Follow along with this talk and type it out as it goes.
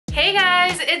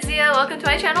it's Ziya. Welcome to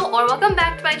my channel, or welcome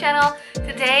back to my channel.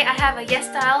 Today I have a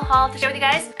YesStyle haul to share with you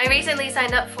guys. I recently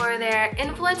signed up for their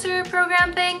influencer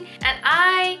program thing, and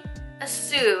I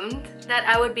assumed that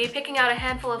I would be picking out a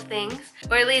handful of things,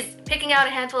 or at least picking out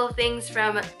a handful of things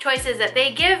from choices that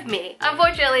they give me.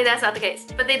 Unfortunately, that's not the case.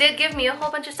 But they did give me a whole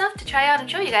bunch of stuff to try out and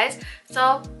show you guys,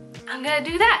 so I'm gonna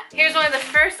do that. Here's one of the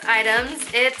first items.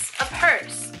 It's a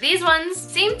purse. These ones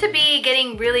seem to be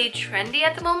getting really trendy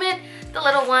at the moment. The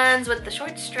little ones with the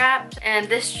short straps, and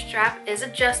this strap is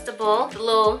adjustable. The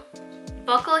little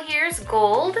buckle here is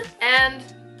gold, and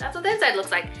that's what the inside looks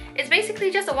like. It's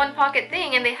basically just a one pocket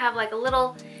thing, and they have like a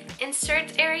little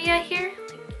insert area here.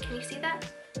 Can you see that?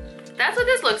 That's what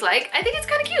this looks like. I think it's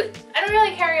kind of cute. I don't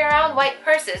really carry around white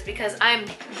purses because I'm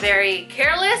very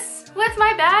careless with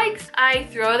my bags. I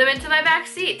throw them into my back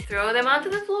seat, throw them onto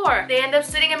the floor. They end up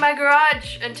sitting in my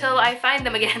garage until I find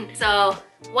them again. So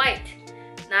white,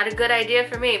 not a good idea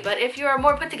for me, but if you are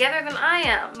more put together than I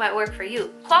am, might work for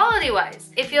you. Quality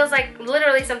wise, it feels like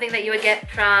literally something that you would get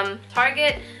from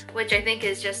Target, which I think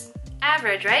is just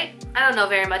average, right? I don't know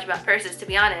very much about purses, to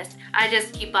be honest. I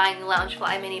just keep buying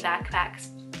Loungefly mini backpacks.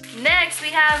 Next, we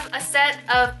have a set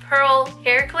of pearl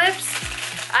hair clips.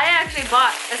 I actually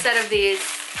bought a set of these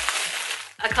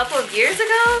a couple of years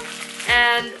ago,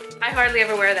 and I hardly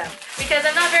ever wear them because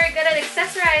I'm not very good at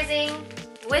accessorizing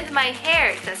with my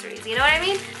hair accessories, you know what I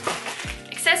mean?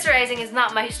 Accessorizing is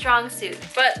not my strong suit,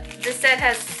 but this set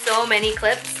has so many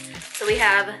clips. So we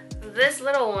have this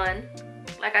little one,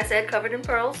 like I said, covered in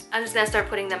pearls. I'm just gonna start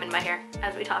putting them in my hair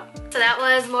as we talk. So that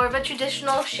was more of a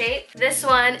traditional shape. This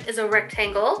one is a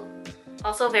rectangle,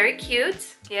 also very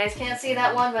cute. You guys can't see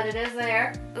that one, but it is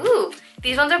there. Ooh,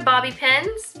 these ones are bobby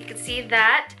pins. You can see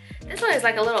that. This one is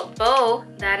like a little bow.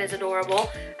 That is adorable.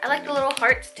 I like the little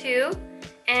hearts too.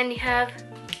 And you have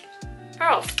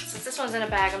pearls. Since this one's in a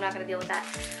bag, I'm not gonna deal with that.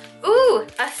 Ooh,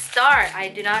 a star.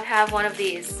 I do not have one of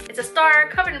these. It's a star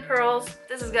covered in pearls.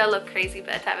 This is gonna look crazy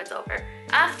by the time it's over.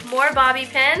 Ah, more bobby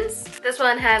pins. This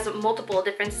one has multiple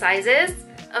different sizes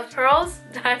of pearls.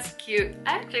 That's cute.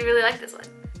 I actually really like this one.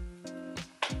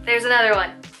 There's another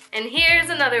one. And here's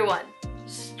another one.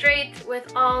 Straight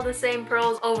with all the same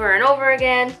pearls over and over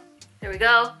again. There we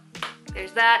go.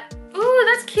 There's that.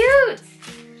 Ooh, that's cute.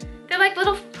 They're like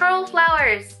little pearl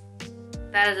flowers.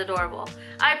 That is adorable.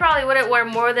 I probably wouldn't wear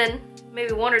more than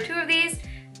maybe one or two of these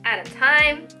at a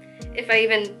time if I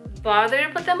even bother to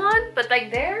put them on, but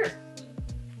like they're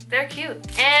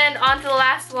cute. And on to the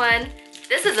last one.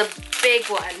 This is a big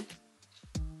one.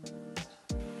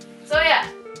 So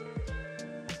yeah,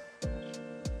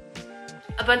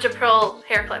 a bunch of pearl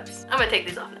hair clips. I'm gonna take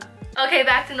these off now. Okay,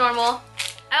 back to normal.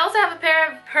 I also have a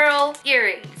pair of pearl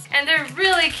earrings, and they're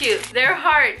really cute. They're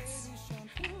hearts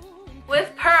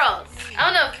with pearls. I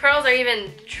don't know if pearls are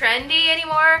even trendy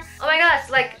anymore. Oh my gosh,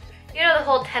 like, you know the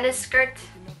whole tennis skirt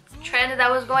trend that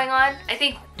was going on? I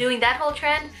think doing that whole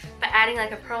trend, but adding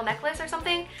like a pearl necklace or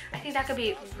something, I think that could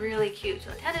be really cute.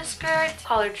 So a tennis skirt,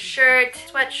 collared shirt,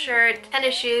 sweatshirt,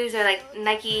 tennis shoes, or like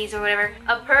Nikes or whatever.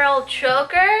 A pearl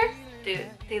choker? Dude,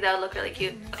 I think that would look really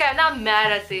cute. Okay, I'm not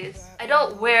mad at these. I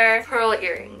don't wear pearl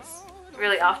earrings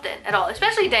really often at all,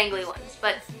 especially dangly ones,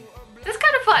 but this is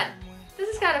kind of fun. This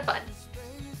is kind of fun.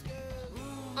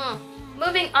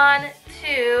 Moving on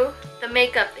to the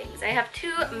makeup things. I have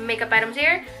two makeup items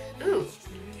here. Ooh.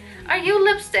 Are You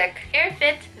lipstick,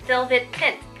 Fit Velvet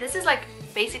Tint. This is like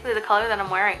basically the color that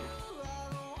I'm wearing.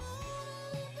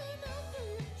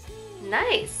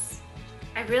 Nice.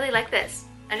 I really like this.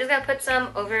 I'm just gonna put some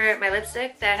over my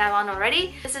lipstick that I have on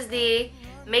already. This is the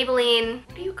Maybelline,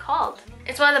 what are you called?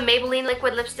 It's one of the Maybelline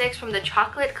liquid lipsticks from the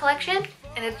chocolate collection,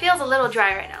 and it feels a little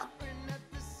dry right now.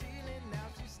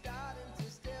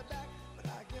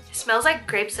 It smells like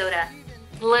grape soda.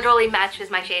 Literally matches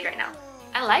my shade right now.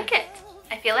 I like it.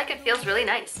 I feel like it feels really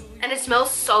nice. And it smells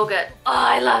so good. Oh,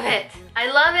 I love it.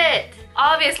 I love it.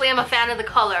 Obviously, I'm a fan of the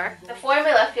color. The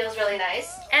formula feels really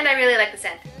nice, and I really like the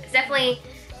scent. It's definitely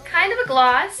kind of a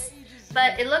gloss,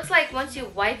 but it looks like once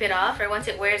you wipe it off or once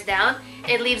it wears down,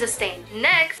 it leaves a stain.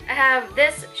 Next, I have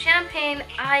this champagne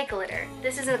eye glitter.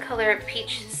 This is in the color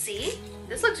Peach Sea.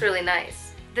 This looks really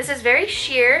nice. This is very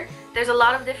sheer. There's a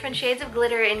lot of different shades of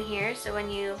glitter in here, so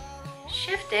when you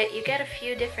shift it, you get a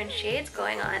few different shades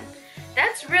going on.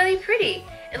 That's really pretty.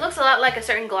 It looks a lot like a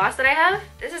certain gloss that I have.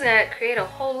 This is gonna create a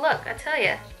whole look, I tell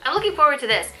ya. I'm looking forward to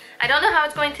this. I don't know how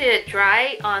it's going to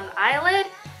dry on the eyelid,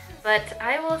 but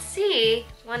I will see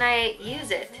when I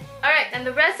use it. Alright, and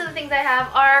the rest of the things I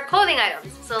have are clothing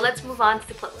items. So let's move on to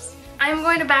the clothes. I'm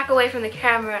going to back away from the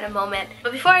camera in a moment.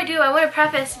 But before I do, I want to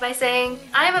preface by saying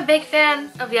I am a big fan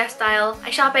of YesStyle.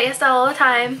 I shop at YesStyle all the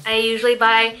time. I usually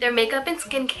buy their makeup and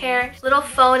skincare, little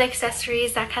phone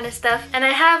accessories, that kind of stuff. And I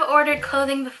have ordered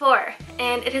clothing before,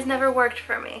 and it has never worked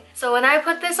for me. So when I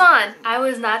put this on, I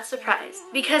was not surprised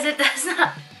because it does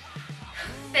not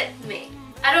fit me.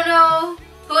 I don't know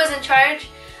who is in charge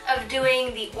of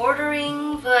doing the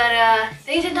ordering, but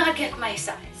they did not get my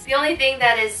size. The only thing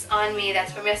that is on me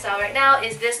that's from YesStyle right now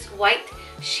is this white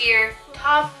sheer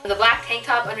top. The black tank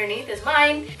top underneath is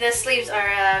mine. The sleeves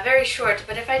are very short,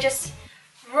 but if I just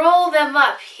roll them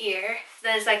up here,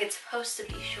 then it's like it's supposed to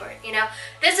be short, you know?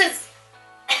 This is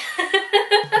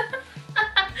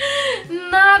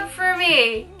not for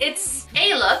me. It's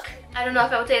a look. I don't know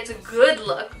if I would say it's a good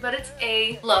look, but it's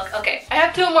a look. Okay, I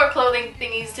have 2 more clothing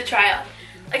thingies to try on.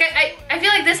 Like I feel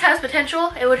like this has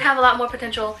potential. It would have a lot more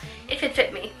potential if it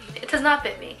fit me. It does not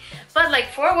fit me. But like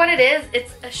for what it is,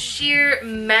 it's a sheer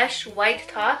mesh white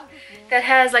top that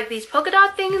has like these polka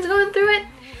dot things going through it.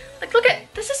 Like look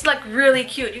at, this is like really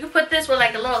cute. You can put this with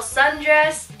like a little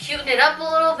sundress, cuten it up a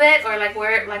little bit, or like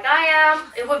wear it like I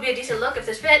am. It would be a decent look if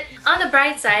this fit. On the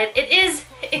bright side, it is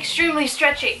extremely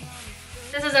stretchy.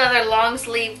 This is another long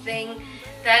sleeve thing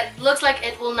that looks like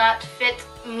it will not fit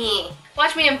me.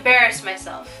 Watch me embarrass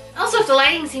myself. Also, if the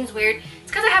lighting seems weird,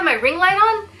 it's because I have my ring light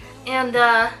on, and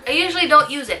I usually don't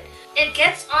use it. It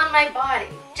gets on my body.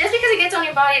 Just because it gets on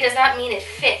your body does not mean it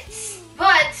fits.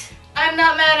 But I'm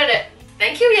not mad at it.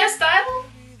 Thank you, YesStyle.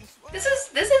 This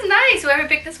is nice. Whoever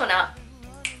picked this one out.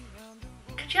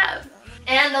 Good job.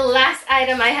 And the last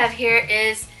item I have here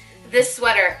is this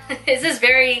sweater. This is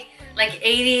very like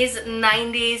 80s,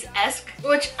 90s-esque,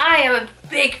 which I am a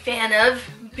big fan of,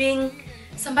 being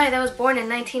somebody that was born in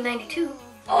 1992.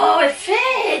 Oh, it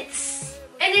fits!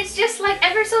 And it's just like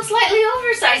ever so slightly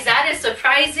oversized. That is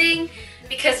surprising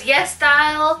because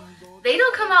YesStyle, they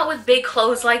don't come out with big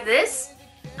clothes like this.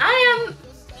 I am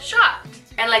shocked.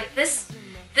 And like this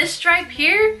stripe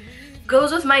here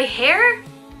goes with my hair.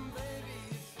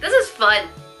 This is fun.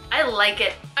 I like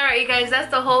it. Alright you guys,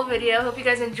 that's the whole video. Hope you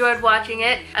guys enjoyed watching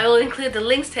it. I will include the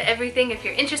links to everything if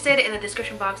you're interested in the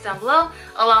description box down below,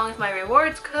 along with my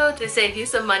rewards code to save you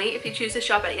some money if you choose to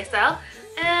shop at YesStyle.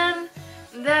 And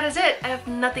that is it. I have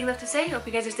nothing left to say. Hope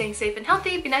you guys are staying safe and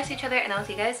healthy. Be nice to each other, and I'll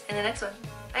see you guys in the next one.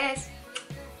 Bye guys.